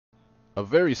A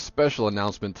very special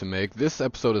announcement to make. This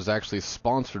episode is actually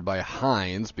sponsored by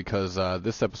Heinz because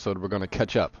this episode we're going to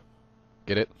catch up.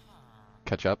 Get it?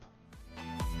 Catch up?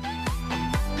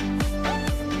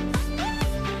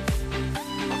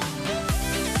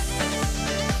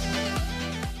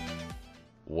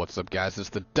 What's up, guys? It's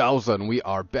the Doza, and we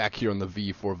are back here on the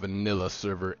V4 Vanilla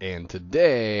server, and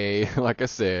today, like I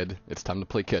said, it's time to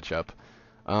play catch up.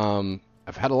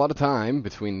 I've had a lot of time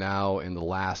between now and the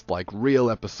last,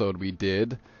 real episode we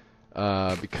did,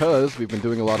 because we've been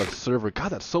doing a lot of server... God,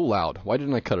 that's so loud. Why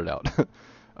didn't I cut it out?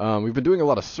 We've been doing a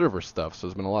lot of server stuff, so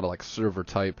there's been a lot of, server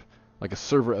type, a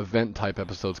server event type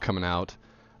episodes coming out,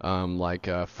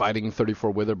 fighting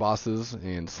 34 Wither bosses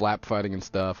and slap fighting and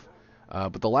stuff.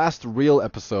 But the last real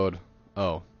episode...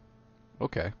 Oh,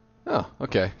 okay. Oh,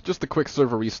 okay. Just a quick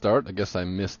server restart. I guess I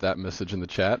missed that message in the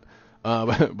chat.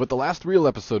 But the last real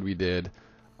episode we did,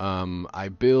 I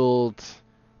built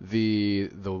the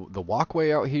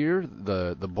walkway out here,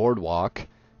 the boardwalk,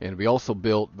 and we also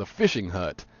built the fishing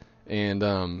hut. And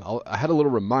I had a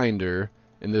little reminder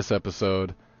in this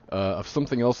episode of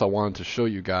something else I wanted to show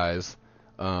you guys.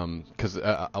 Because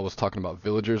I was talking about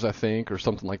villagers, I think, or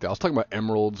something like that. I was talking about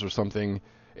emeralds or something,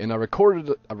 and I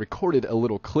recorded a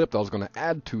little clip that I was going to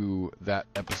add to that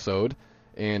episode,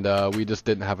 and we just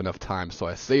didn't have enough time, so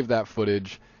I saved that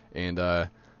footage, and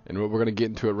we're going to get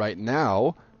into it right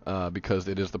now, because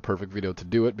it is the perfect video to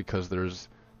do it, because there's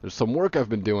some work I've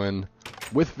been doing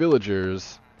with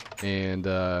villagers, and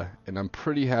I'm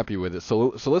pretty happy with it.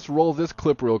 So let's roll this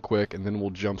clip real quick, and then we'll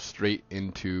jump straight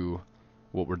into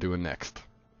what we're doing next.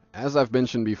 As I've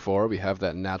mentioned before, we have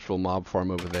that natural mob farm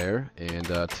over there, and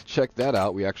to check that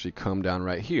out, we actually come down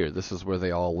right here. This is where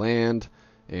they all land,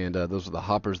 and those are the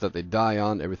hoppers that they die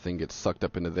on. Everything gets sucked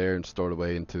up into there and stored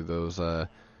away into those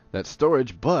that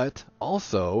storage. But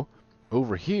also,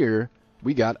 over here,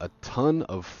 we got a ton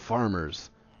of farmers,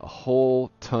 a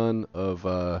whole ton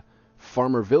of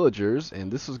farmer villagers, and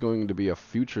this is going to be a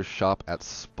future shop at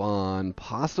spawn,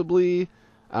 possibly.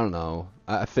 I don't know.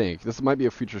 I think this might be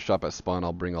a future shop at spawn.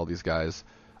 I'll bring all these guys.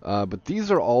 But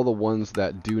these are all the ones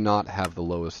that do not have the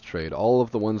lowest trade. All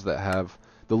of the ones that have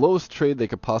the lowest trade they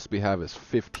could possibly have is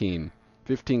 15.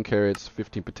 15 carrots,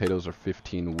 15 potatoes, or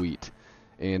 15 wheat.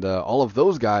 And all of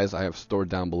those guys I have stored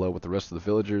down below with the rest of the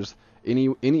villagers.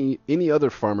 Any other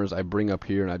farmers I bring up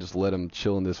here and I just let them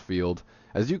chill in this field.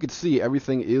 As you can see,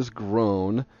 everything is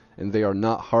grown and they are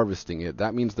not harvesting it.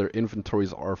 That means their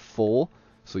inventories are full.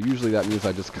 So usually that means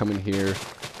I just come in here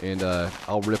and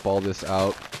I'll rip all this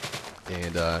out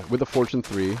and with a fortune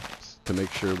 3 to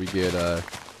make sure we get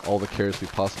all the carrots we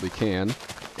possibly can.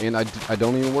 And I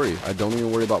don't even worry. I don't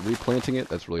even worry about replanting it.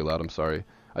 That's really loud, I'm sorry.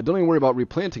 I don't even worry about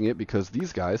replanting it because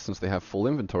these guys, since they have full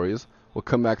inventories, will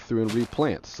come back through and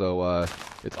replant. So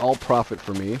it's all profit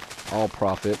for me, all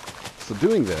profit. So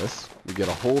doing this, we get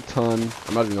a whole ton.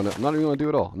 I'm not even gonna do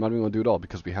it all. I'm not even gonna do it all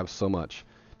because we have so much.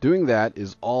 Doing that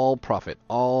is all profit.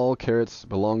 All carrots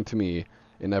belong to me.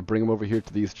 And I bring them over here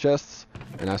to these chests,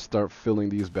 and I start filling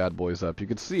these bad boys up. You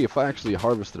can see if I actually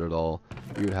harvested it all,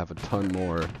 we would have a ton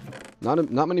more.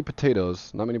 Not many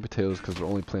potatoes. Not many potatoes because we're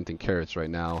only planting carrots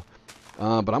right now.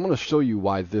 But I'm going to show you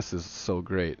why this is so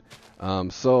great.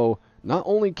 So not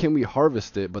only can we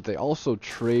harvest it, but they also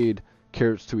trade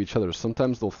carrots to each other.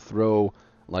 Sometimes they'll throw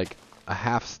a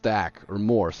half stack or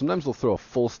more. Sometimes they'll throw a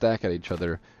full stack at each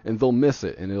other and they'll miss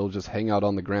it and it'll just hang out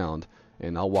on the ground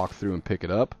and I'll walk through and pick it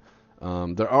up.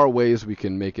 There are ways we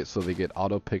can make it so they get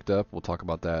auto picked up. We'll talk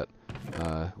about that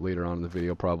later on in the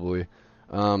video probably.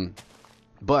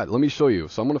 But let me show you.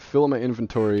 So I'm going to fill my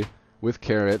inventory with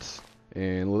carrots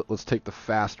and let's take the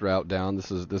fast route down.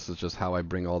 This is just how I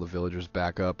bring all the villagers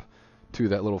back up to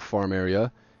that little farm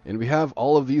area. And we have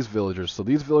all of these villagers. So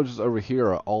these villagers over here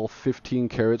are all 15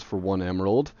 carrots for 1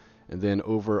 emerald. And then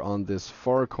over on this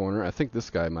far corner, I think this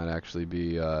guy might actually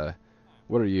be,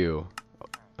 what are you?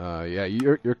 Yeah,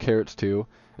 you're carrots too.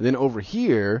 And then over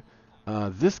here,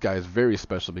 this guy is very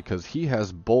special because he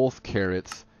has both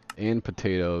carrots and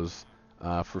potatoes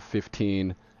for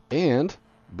 15. And,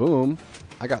 boom,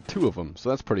 I got 2 of them. So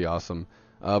that's pretty awesome.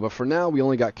 But for now, we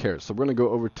only got carrots. So we're going to go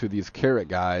over to these carrot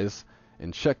guys.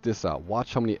 And check this out.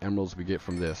 Watch how many emeralds we get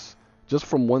from this. Just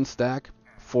from 1 stack,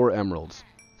 4 emeralds.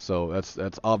 So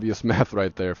that's obvious math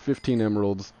right there. 15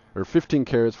 emeralds, or 15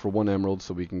 carrots for 1 emerald,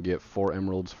 so we can get 4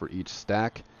 emeralds for each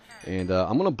stack. And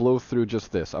I'm going to blow through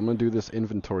just this. I'm going to do this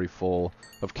inventory full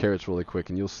of carrots really quick,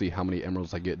 and you'll see how many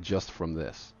emeralds I get just from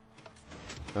this.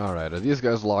 Alright, are these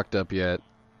guys locked up yet?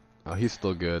 Oh, he's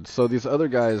still good. So these other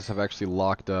guys have actually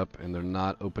locked up, and they're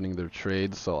not opening their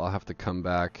trades, so I'll have to come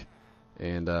back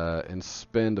and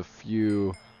spend a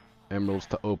few emeralds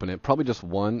to open it. Probably just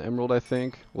 1 emerald, I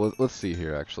think. Well, let's see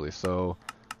here, actually. So,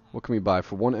 what can we buy?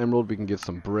 For 1 emerald, we can get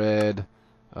some bread,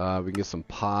 we can get some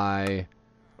pie,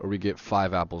 or we get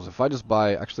 5 apples. If I just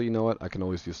buy... Actually, you know what? I can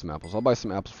always use some apples. I'll buy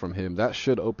some apples from him. That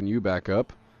should open you back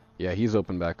up. Yeah, he's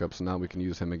opened back up, so now we can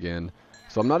use him again.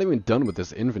 So I'm not even done with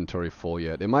this inventory full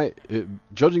yet.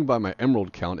 Judging by my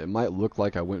emerald count, it might look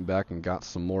like I went back and got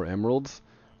some more emeralds,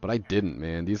 but I didn't,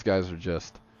 man. These guys are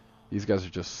just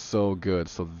so good.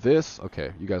 So this,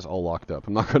 okay, you guys all locked up.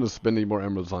 I'm not going to spend any more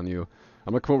emeralds on you.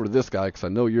 I'm going to come over to this guy because I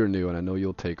know you're new and I know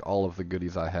you'll take all of the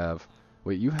goodies I have.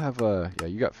 Wait, you have, yeah,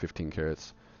 you got 15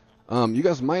 carrots. You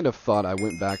guys might have thought I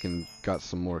went back and got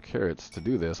some more carrots to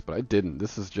do this, but I didn't.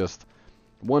 This is just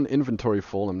 1 inventory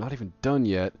full. I'm not even done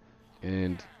yet.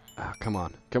 And, come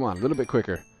on, a little bit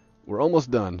quicker. We're almost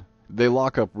done. They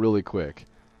lock up really quick.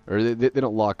 Or they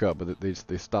don't lock up, but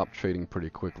they stop trading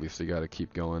pretty quickly, so you got to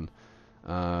keep going.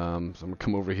 So I'm going to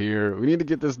come over here. We need to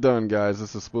get this done, guys.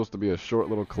 This is supposed to be a short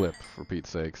little clip, for Pete's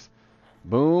sakes.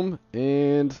 Boom,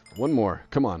 and 1 more.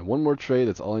 Come on, 1 more trade.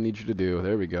 That's all I need you to do.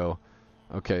 There we go.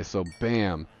 Okay, so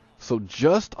bam. So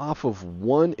just off of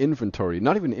 1 inventory,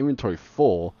 not even inventory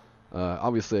full,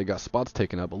 obviously I got spots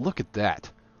taken up, but look at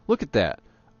that. Look at that.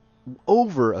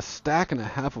 Over a stack and a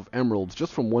half of emeralds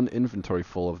just from 1 inventory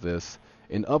full of this.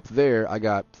 And up there, I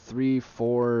got 3,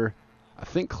 4, I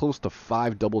think close to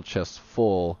 5 double chests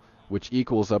full, which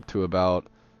equals up to about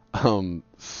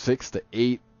 6 to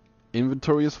 8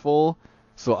 inventories full.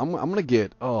 So I'm gonna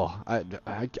get, I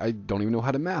don't even know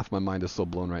how to math. My mind is so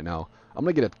blown right now. I'm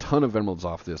gonna get a ton of emeralds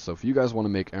off this. So if you guys want to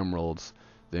make emeralds,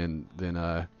 then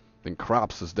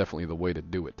crops is definitely the way to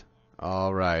do it.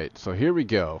 Alright, so here we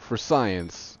go. For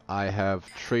science, I have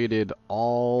traded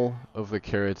all of the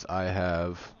carrots I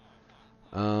have.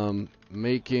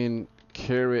 Making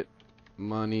carrot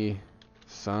money,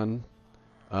 son.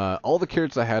 All the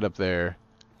carrots I had up there,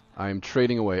 I'm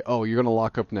trading away. Oh, you're gonna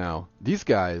lock up now. These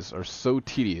guys are so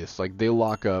tedious. Like, they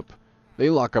lock up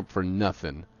for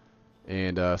nothing.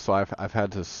 And so I've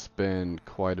had to spend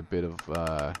quite a bit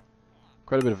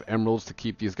of emeralds to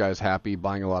keep these guys happy,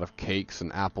 buying a lot of cakes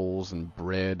and apples and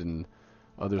bread and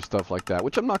other stuff like that,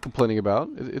 which I'm not complaining about.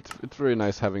 It's very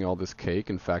nice having all this cake.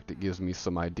 In fact, it gives me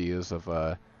some ideas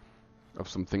of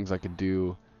some things I could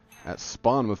do at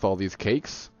spawn with all these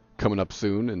cakes coming up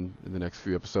soon in the next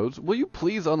few episodes. Will you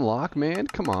please unlock, man?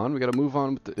 Come on, we got to move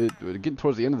on with getting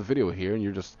towards the end of the video here, and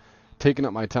you're just taking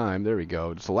up my time. There we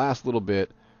go. Just the last little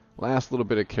bit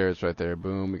of carrots right there.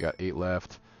 Boom, we got 8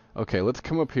 left. Okay, let's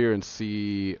come up here and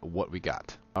see what we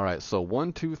got. Alright, so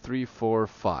 1, 2, 3, 4,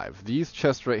 5. These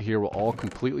chests right here were all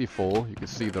completely full. You can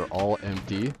see they're all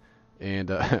empty. And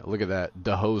look at that,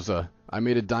 Doza. I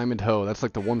made a diamond hoe. That's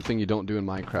like the one thing you don't do in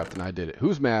Minecraft, and I did it.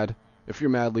 Who's mad? If you're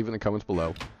mad, leave it in the comments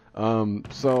below.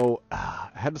 So I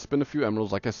had to spend a few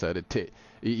emeralds, like I said.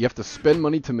 You have to spend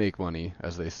money to make money,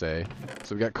 as they say.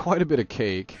 So we got quite a bit of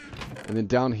cake. And then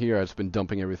down here, I've just been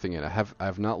dumping everything in. I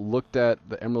have not looked at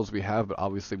the emeralds we have, but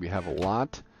obviously we have a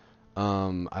lot.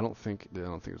 I don't think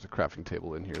there's a crafting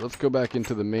table in here. Let's go back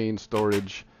into the main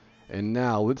storage. And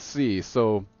now, let's see.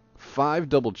 So 5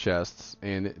 double chests,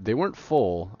 and they weren't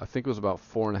full. I think it was about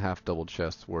 4.5 double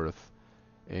chests worth.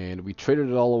 And we traded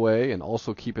it all away, and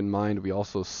also keep in mind we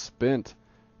also spent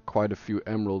quite a few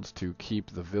emeralds to keep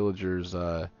the villagers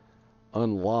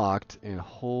unlocked. And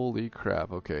holy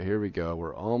crap, okay, here we go.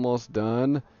 We're almost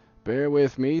done. Bear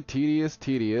with me.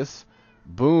 Tedious.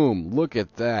 Boom, look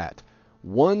at that.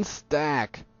 1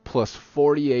 stack plus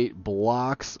 48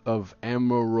 blocks of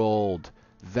emerald.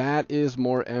 That is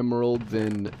more emerald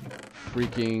than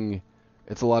freaking...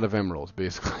 It's a lot of emeralds,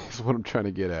 basically, is what I'm trying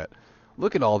to get at.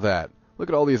 Look at all that. Look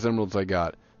at all these emeralds I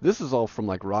got. This is all from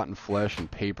like rotten flesh and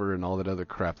paper and all that other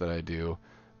crap that I do.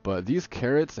 But these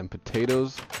carrots and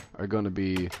potatoes are going to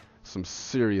be some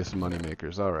serious money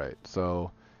makers. Alright,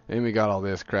 so then we got all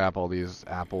this crap, all these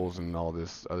apples and all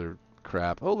this other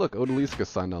crap. Oh look, Odaliska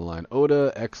signed online.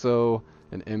 Oda, Exo,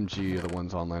 and MG are the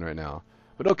ones online right now.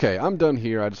 But okay, I'm done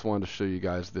here. I just wanted to show you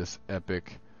guys this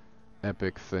epic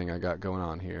thing I got going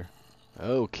on here.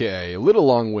 Okay, a little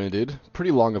long-winded,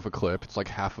 pretty long of a clip. It's like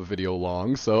half a video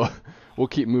long, so we'll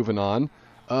keep moving on.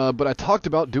 But I talked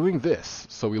about doing this.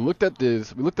 So we looked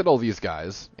at all these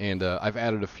guys, and I've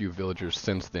added a few villagers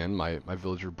since then. My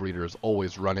villager breeder is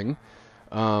always running.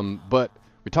 But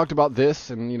we talked about this,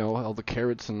 and you know, all the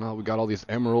carrots, and how we got all these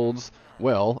emeralds.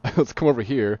 Well, let's come over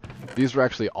here. These are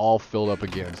actually all filled up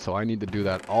again, so I need to do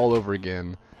that all over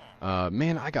again.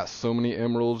 Man, I got so many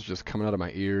emeralds just coming out of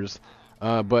my ears.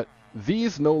 But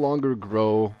these no longer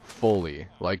grow fully.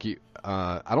 Like,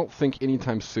 I don't think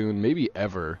anytime soon, maybe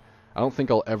ever, I don't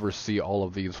think I'll ever see all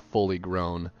of these fully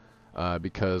grown.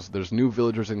 because there's new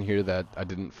villagers in here that I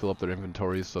didn't fill up their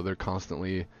inventories, so they're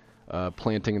constantly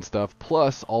planting and stuff.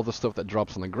 Plus, all the stuff that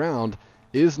drops on the ground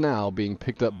is now being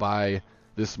picked up by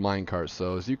this minecart.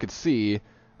 So as you can see,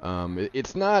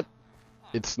 it's a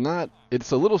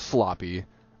little sloppy.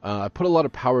 I put a lot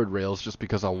of powered rails just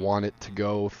because I want it to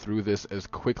go through this as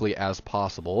quickly as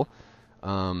possible.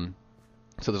 So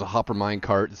there's a hopper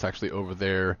minecart. It's actually over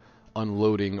there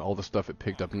unloading all the stuff it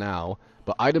picked up now.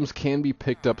 But items can be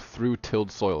picked up through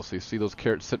tilled soil. So you see those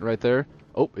carrots sitting right there?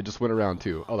 Oh, it just went around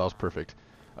too. Oh, that was perfect.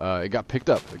 It got picked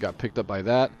up. It got picked up by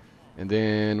that. And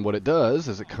then what it does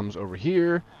is it comes over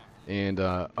here. And,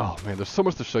 oh man, there's so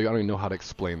much to show you. I don't even know how to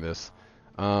explain this.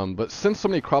 But since so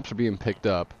many crops are being picked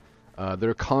up,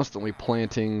 they're constantly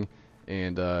planting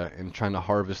and trying to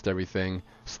harvest everything.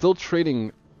 Still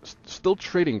trading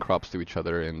crops to each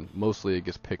other, and mostly it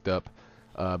gets picked up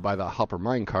by the hopper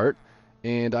minecart.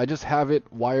 And I just have it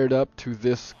wired up to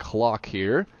this clock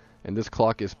here, and this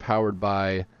clock is powered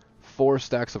by 4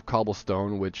 stacks of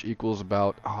cobblestone, which equals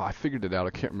about, oh, I figured it out,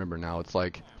 I can't remember now, it's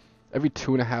like every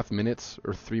 2.5 minutes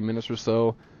or 3 minutes or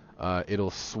so, it'll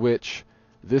switch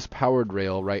this powered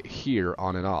rail right here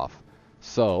on and off.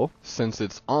 So, since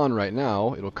it's on right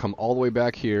now, it'll come all the way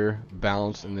back here,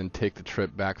 bounce, and then take the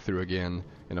trip back through again.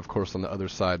 And of course on the other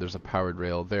side there's a powered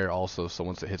rail there also, so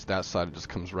once it hits that side it just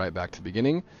comes right back to the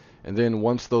beginning. And then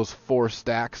once those 4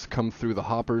 stacks come through the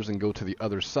hoppers and go to the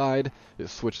other side, it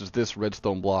switches this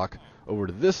redstone block over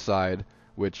to this side,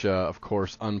 which of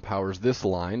course unpowers this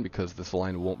line because this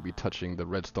line won't be touching the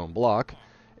redstone block.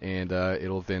 And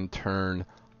it'll then turn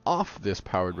off this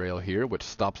powered rail here, which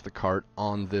stops the cart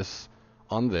on this,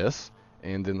 and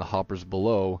then the hoppers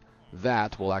below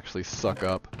that will actually suck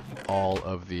up all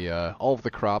of the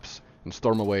crops and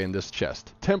store them away in this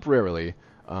chest temporarily.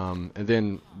 And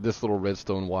then this little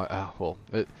redstone wire,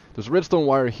 there's a redstone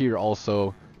wire here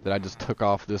also that I just took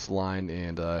off this line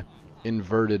and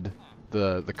inverted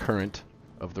the current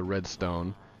of the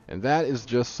redstone, and that is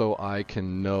just so I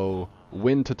can know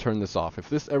when to turn this off. If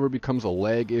this ever becomes a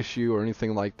lag issue or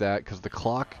anything like that, because the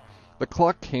clock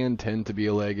can tend to be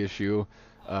a lag issue,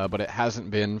 but it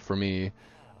hasn't been for me.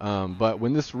 But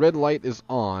when this red light is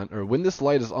on, or when this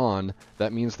light is on,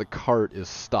 that means the cart is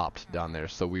stopped down there.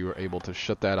 So we were able to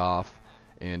shut that off,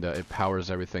 and it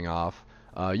powers everything off.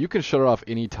 You can shut it off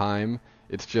anytime.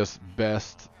 It's just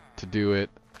best to do it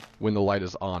when the light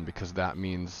is on, because that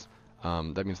means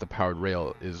the powered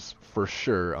rail is for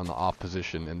sure on the off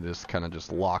position, and this kind of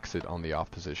just locks it on the off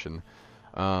position.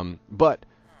 But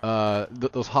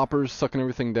those hoppers sucking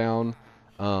everything down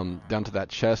to that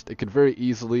chest, it could very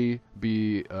easily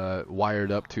be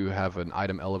wired up to have an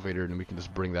item elevator, and we can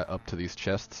just bring that up to these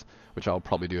chests, which I'll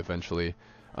probably do eventually.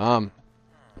 But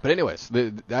anyways,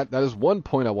 that is one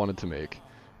point I wanted to make,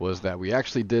 was that we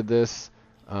actually did this,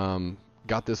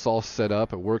 got this all set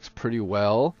up. It works pretty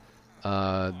well.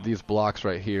 These blocks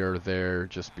right here are there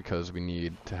just because we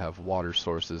need to have water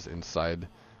sources inside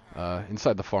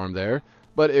the farm there,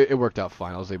 but it worked out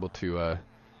fine. I was able to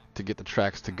get the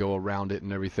tracks to go around it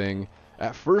and everything.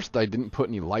 At first I didn't put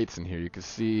any lights in here. You can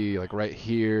see like right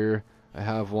here I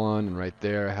have one, and right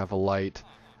there I have a light.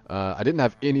 I didn't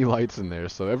have any lights in there,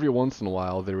 so every once in a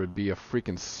while there would be a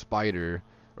freaking spider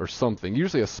or something,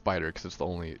 usually a spider because it's the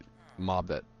only mob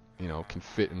that, you know, can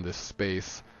fit in this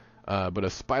space. But a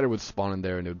spider would spawn in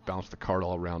there and it would bounce the cart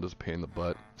all around, as a pain in the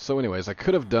butt. So anyways, I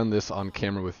could have done this on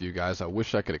camera with you guys. I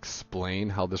wish I could explain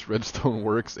how this redstone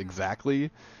works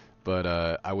exactly, but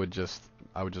I would just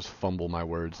fumble my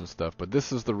words and stuff. But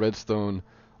this is the redstone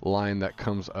line that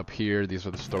comes up here. These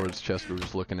are the storage chests we were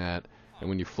just looking at, and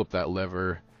when you flip that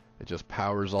lever, it just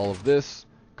powers all of this,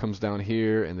 comes down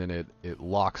here, and then it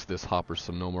locks this hopper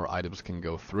so no more items can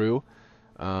go through.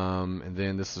 And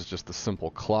then this is just the simple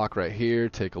clock right here.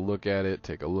 Take a look at it.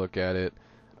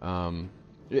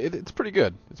 It's pretty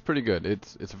good.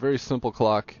 It's a very simple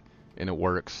clock, and it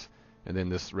works. And then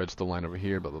this redstone line over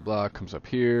here, blah blah blah, comes up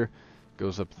here,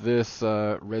 goes up this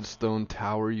redstone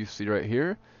tower you see right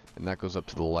here, and that goes up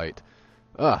to the light.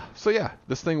 So yeah,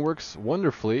 this thing works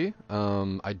wonderfully.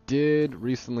 I did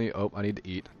recently, oh, I need to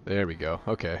eat. There we go.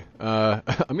 Okay.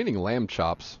 I'm eating lamb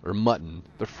chops, or mutton.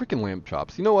 They're freaking lamb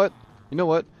chops. You know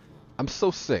what? I'm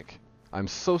so sick. I'm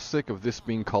so sick of this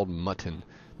being called mutton.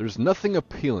 There's nothing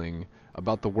appealing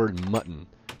about the word mutton,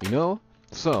 you know?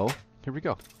 So, here we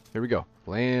go.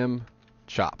 Lamb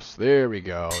chops. There we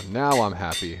go. Now I'm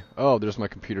happy. Oh, there's my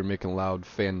computer making loud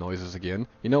fan noises again.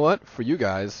 You know what? For you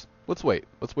guys, let's wait.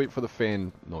 Let's wait for the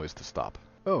fan noise to stop.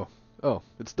 Oh,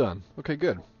 it's done. Okay,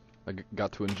 good. I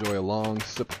got to enjoy a long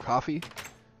sip of coffee,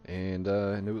 and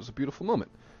it was a beautiful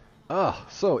moment.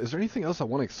 So is there anything else I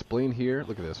want to explain here?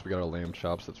 Look at this. We got our lamb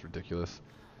chops. That's ridiculous.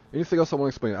 Anything else I want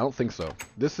to explain? I don't think so.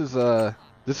 This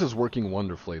is working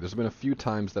wonderfully. There's been a few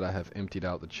times that I have emptied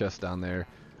out the chest down there.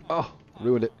 Oh,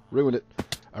 ruined it. Ruined it.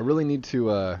 I really need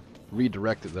to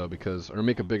redirect it though, or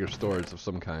make a bigger storage of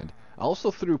some kind. I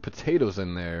also threw potatoes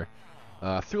in there.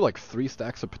 Threw like 3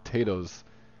 stacks of potatoes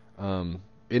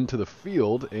into the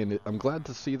field, and I'm glad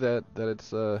to see that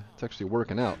it's actually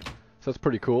working out. So that's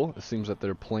pretty cool. It seems that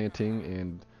they're planting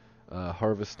and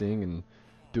harvesting and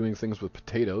doing things with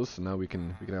potatoes. So now we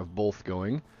can have both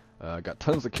going. Got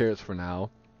tons of carrots for now,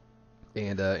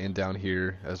 and down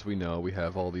here, as we know, we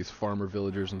have all these farmer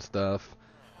villagers and stuff.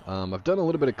 I've done a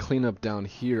little bit of cleanup down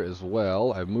here as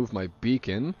well. I've moved my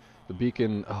beacon. The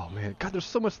beacon. Oh man, God, there's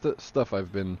so much stuff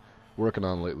I've been working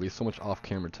on lately. So much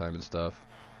off-camera time and stuff.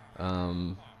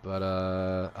 But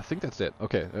I think that's it.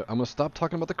 Okay, I'm gonna stop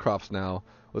talking about the crops now.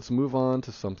 Let's move on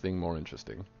to something more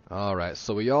interesting. Alright,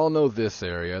 so we all know this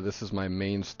area. This is my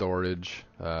main storage.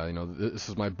 This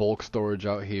is my bulk storage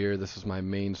out here. This is my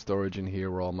main storage in here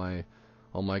where all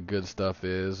my good stuff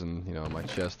is, and my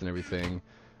chest and everything.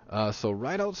 So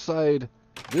right outside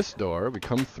this door, we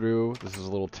come through. This is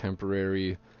a little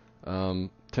temporary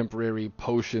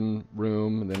potion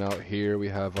room, and then out here we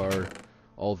have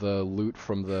all the loot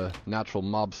from the natural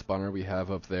mob spawner we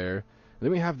have up there. And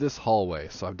then we have this hallway.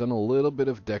 So I've done a little bit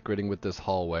of decorating with this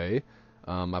hallway.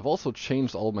 I've also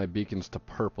changed all of my beacons to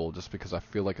purple just because I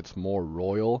feel like it's more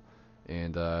royal,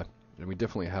 and we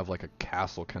definitely have like a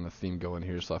castle kind of theme going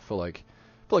here. So I feel like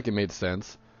it made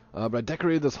sense. But I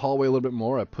decorated this hallway a little bit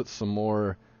more. I put some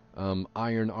more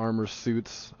iron armor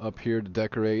suits up here to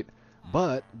decorate.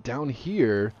 But down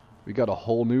here we got a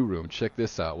whole new room. Check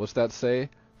this out. What's that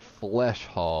say? Flesh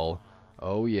Hall.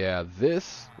 Oh yeah,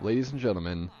 this, ladies and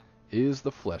gentlemen, is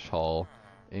the Flesh Hall,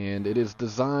 and it is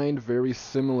designed very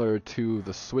similar to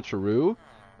the switcheroo,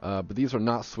 but these are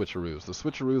not switcheroos. The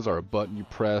switcheroos are a button you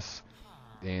press,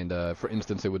 and for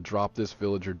instance, it would drop this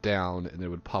villager down, and it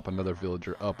would pop another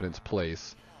villager up in its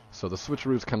place. So the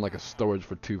switcheroo is kind of like a storage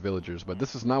for 2 villagers, but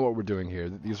this is not what we're doing here.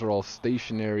 These are all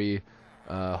stationary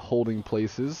holding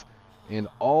places, and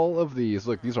all of these,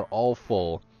 look, these are all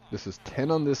full. This is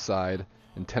 10 on this side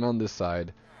and 10 on this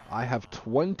side. I have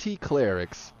 20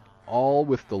 clerics, all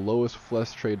with the lowest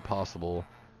flesh trade possible.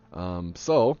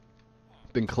 So,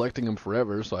 been collecting them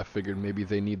forever, so I figured maybe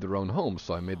they need their own home.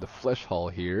 So I made the Flesh Hall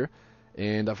here,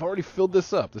 and I've already filled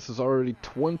this up. This is already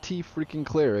 20 freaking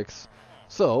clerics.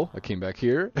 So I came back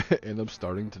here, and I'm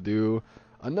starting to do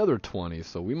another 20.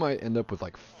 So we might end up with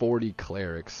like 40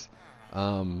 clerics.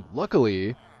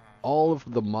 Luckily, all of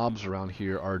the mobs around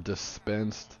here are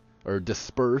dispersed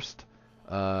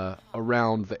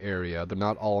around the area. They're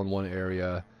not all in one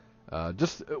area.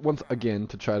 Just once again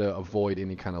to try to avoid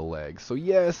any kind of lag. So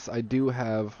yes, I do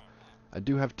have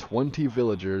 20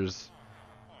 villagers,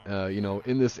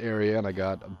 in this area, and I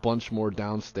got a bunch more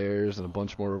downstairs and a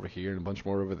bunch more over here and a bunch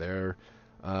more over there.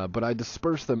 But I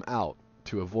disperse them out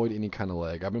to avoid any kind of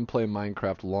lag. I've been playing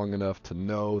Minecraft long enough to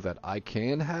know that I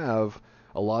can have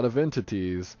a lot of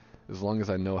entities as long as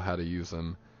I know how to use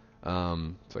them.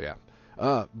 So yeah.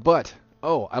 I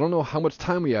don't know how much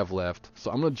time we have left,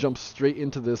 so I'm going to jump straight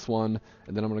into this one,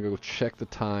 and then I'm going to go check the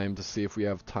time to see if we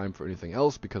have time for anything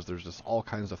else, because there's just all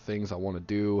kinds of things I want to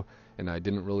do, and I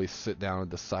didn't really sit down and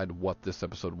decide what this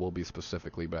episode will be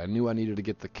specifically, but I knew I needed to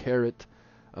get the carrot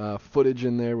footage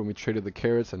in there when we traded the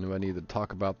carrots. I knew I needed to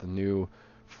talk about the new,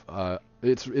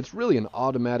 it's really an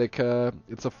automatic,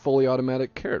 it's a fully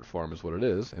automatic carrot farm is what it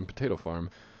is, and potato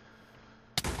farm.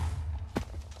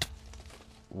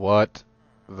 What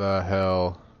the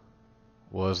hell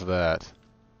was that?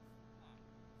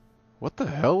 What the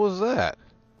hell was that?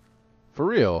 For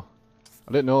real.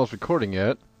 I didn't know I was recording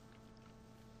yet,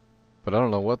 but I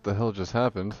don't know what the hell just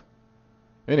happened.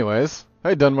 Anyways,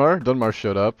 hey Dunmar. Dunmar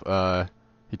showed up.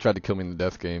 He tried to kill me in the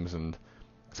death games, and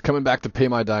he's coming back to pay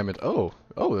my diamond. Oh,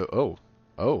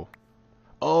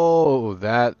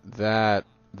 that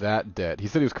debt. He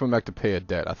said he was coming back to pay a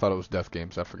debt. I thought it was death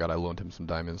games. I forgot I loaned him some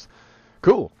diamonds.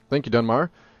 Cool. Thank you,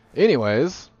 Dunmar.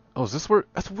 Anyways, is this where?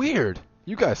 That's weird.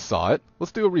 You guys saw it.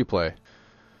 Let's do a replay.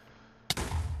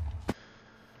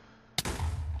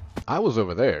 I was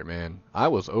over there, man. I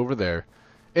was over there.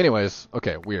 Anyways,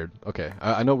 okay, weird. Okay,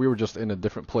 I know we were just in a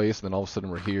different place, and then all of a sudden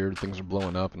we're here. Things are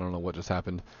blowing up, and I don't know what just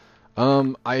happened.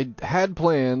 I had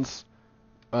plans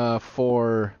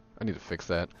for... I need to fix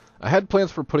that. I had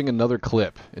plans for putting another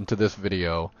clip into this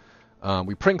video.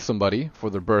 We pranked somebody for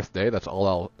their birthday. That's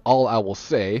all I will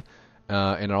say.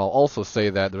 And I'll also say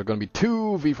that there are going to be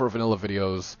 2 V4 Vanilla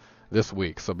videos this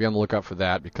week. So be on the lookout for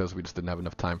that, because we just didn't have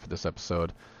enough time for this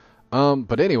episode.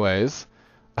 But anyways,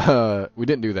 We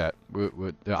didn't do that.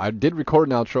 I did record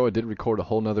an outro. I did record a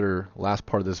whole nother last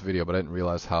part of this video, but I didn't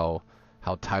realize how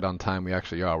tight on time we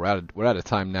actually are. We're out of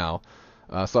time now.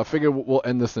 So I figured we'll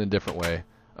end this in a different way.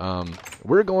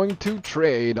 We're going to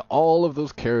trade all of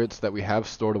those carrots that we have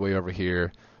stored away over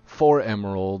here for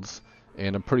emeralds,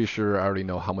 and I'm pretty sure I already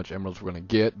know how much emeralds we're going to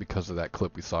get because of that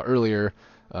clip we saw earlier,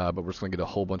 but we're just going to get a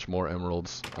whole bunch more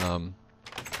emeralds.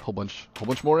 Whole bunch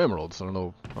more emeralds. I don't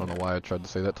know why I tried to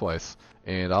say that twice.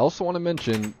 And I also want to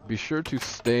mention, be sure to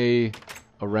stay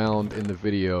around in the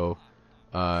video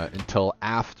until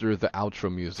after the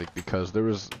outro music, because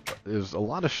there's a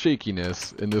lot of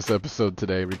shakiness in this episode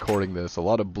today recording this, a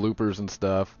lot of bloopers and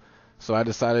stuff. So I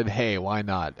decided, hey, why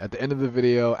not? At the end of the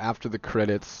video, after the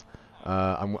credits,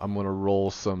 I'm gonna roll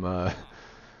some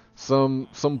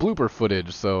blooper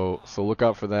footage. So look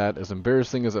out for that. As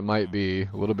embarrassing as it might be,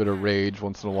 a little bit of rage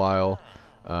once in a while,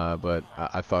 but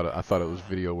I thought it was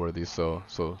video worthy. So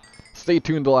stay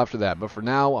tuned till after that. But for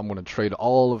now, I'm gonna trade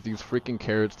all of these freaking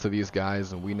carrots to these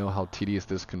guys, and we know how tedious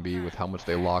this can be with how much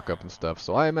they lock up and stuff.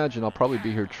 So I imagine I'll probably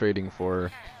be here trading for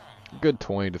a good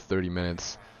 20 to 30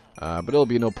 minutes. But it'll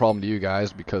be no problem to you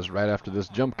guys, because right after this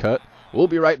jump cut, we'll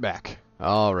be right back.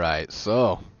 Alright,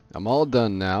 so I'm all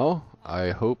done now.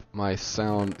 I hope my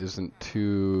sound isn't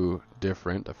too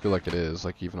different. I feel like it is.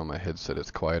 Like, even on my headset it's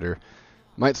quieter.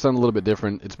 Might sound a little bit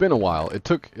different. It's been a while. It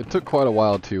took quite a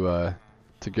while to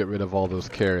get rid of all those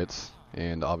carrots,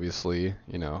 and obviously,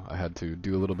 you know, I had to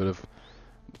do a little bit of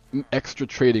extra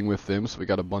trading with them, so we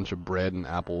got a bunch of bread and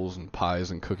apples and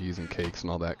pies and cookies and cakes and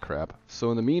all that crap. So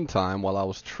in the meantime, while I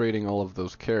was trading all of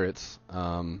those carrots,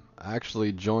 I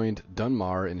actually joined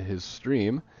Dunmar in his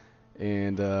stream,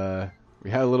 and we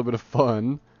had a little bit of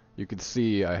fun. You can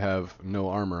see I have no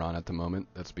armor on at the moment.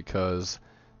 That's because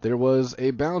there was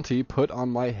a bounty put on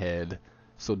my head.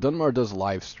 So Dunmar does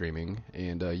live streaming,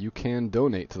 and you can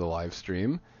donate to the live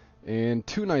stream. And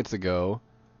 2 nights ago,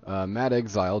 Mad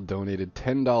Exile donated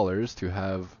 $10 to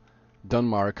have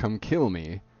Dunmar come kill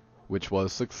me, which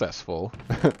was successful.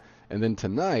 And then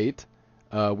tonight,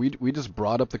 we just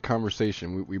brought up the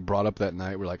conversation. We brought up that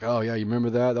night. We're like, oh yeah, you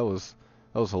remember that? That was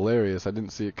hilarious. I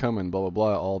didn't see it coming. Blah blah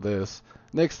blah. All this.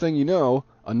 Next thing you know,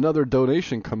 another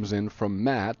donation comes in from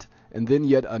Matt, and then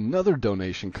yet another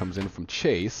donation comes in from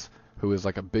Chase, who is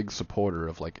like a big supporter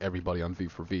of like everybody on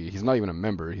V4V. He's not even a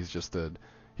member. He just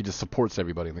supports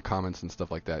everybody in the comments and stuff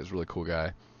like that. He's a really cool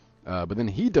guy. But then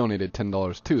he donated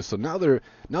 $10 too. So now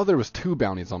there was 2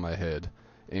 bounties on my head,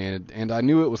 and I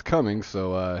knew it was coming.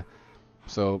 So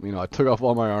you know, I took off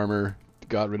all my armor,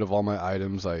 got rid of all my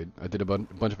items. I did a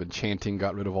bunch of enchanting,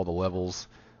 got rid of all the levels.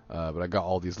 But I got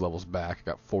all these levels back.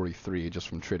 I got 43 just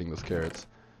from trading those carrots.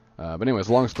 But anyways,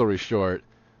 long story short,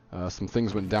 some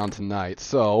things went down tonight.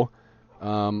 So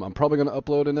I'm probably going to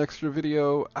upload an extra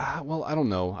video. Well, I don't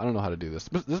know. I don't know how to do this.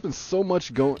 There's been so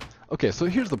much going... Okay, so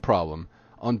here's the problem.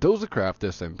 On Dozacraft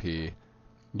SMP,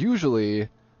 usually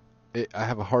I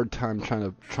have a hard time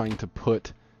trying to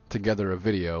put together a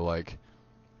video. Like,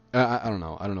 I don't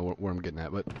know. I don't know where I'm getting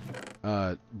at. But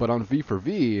on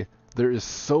V4V, there is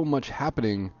so much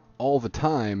happening all the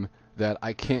time that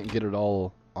I can't get it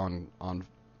all on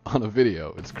a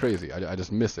video. It's crazy. I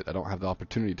just miss it. I don't have the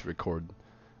opportunity to record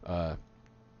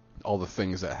all the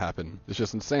things that happen. It's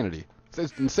just insanity.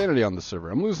 It's insanity on the server.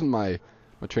 I'm losing my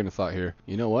train of thought here.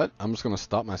 You know what? I'm just gonna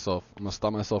stop myself. I'm gonna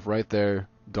stop myself right there.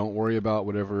 Don't worry about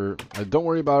whatever. Don't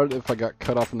worry about it if I got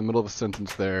cut off in the middle of a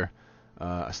sentence there.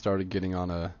 I started getting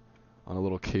on a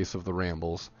little case of the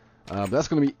rambles. But that's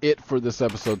going to be it for this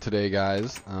episode today,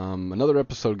 guys. Another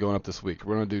episode going up this week.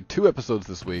 We're going to do 2 episodes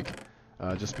this week,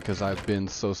 just because I've been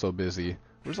so busy.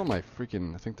 Where's all my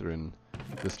freaking... I think they're in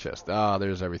this chest. Ah,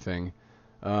 there's everything.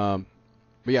 But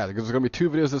yeah, there's going to be 2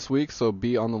 videos this week, so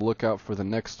be on the lookout for the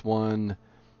next one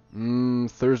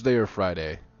Thursday or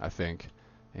Friday, I think.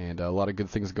 And a lot of good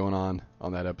things going on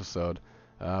that episode.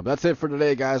 But that's it for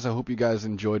today, guys. I hope you guys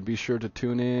enjoyed. Be sure to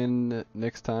tune in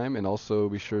next time, and also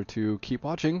be sure to keep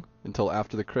watching until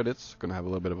after the credits. Going to have a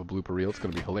little bit of a blooper reel. It's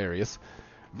going to be hilarious.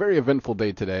 Very eventful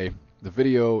day today. The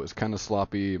video is kind of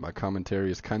sloppy. My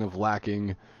commentary is kind of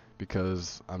lacking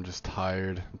because I'm just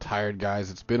tired. I'm tired,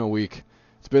 guys. It's been a week.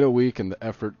 It's been a week, and the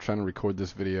effort trying to record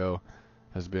this video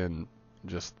has been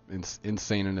just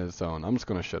insane in its own. I'm just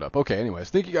going to shut up. Okay,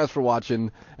 anyways, thank you guys for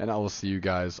watching, and I will see you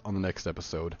guys on the next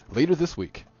episode later this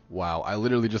week. Wow, I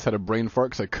literally just had a brain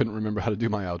fart because I couldn't remember how to do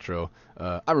my outro.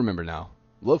 I remember now.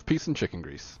 Love, peace, and chicken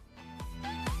grease.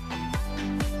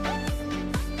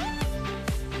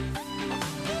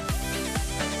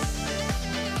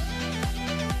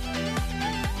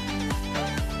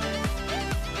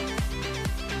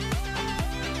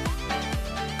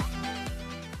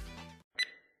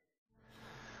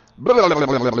 Yo yo yo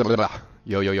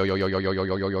yo yo yo yo yo yo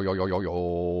yo yo yo yo yo yo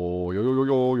yo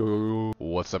yo yo yo.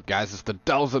 What's up, guys? It's the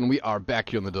Dozen. We are back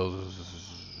here on the Dozen.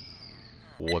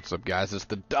 What's up, guys? It's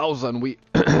the Dozen. We.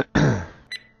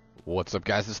 What's up,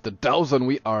 guys? It's the Dozen.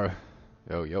 We are.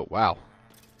 Yo yo. Wow.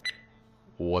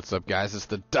 What's up, guys? It's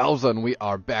the Dozen. We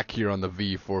are back here on the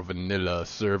V for Vanilla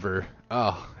server.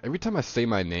 Every time I say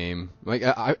my name, like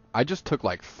I just took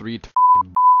like 3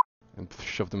 and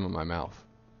shoved them in my mouth.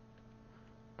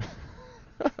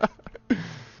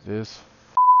 This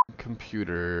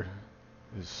computer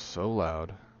is so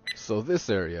loud. So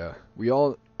this area, we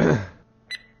all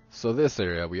know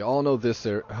this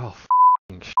area. Oh,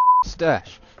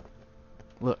 stash.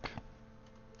 Look.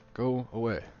 Go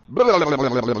away.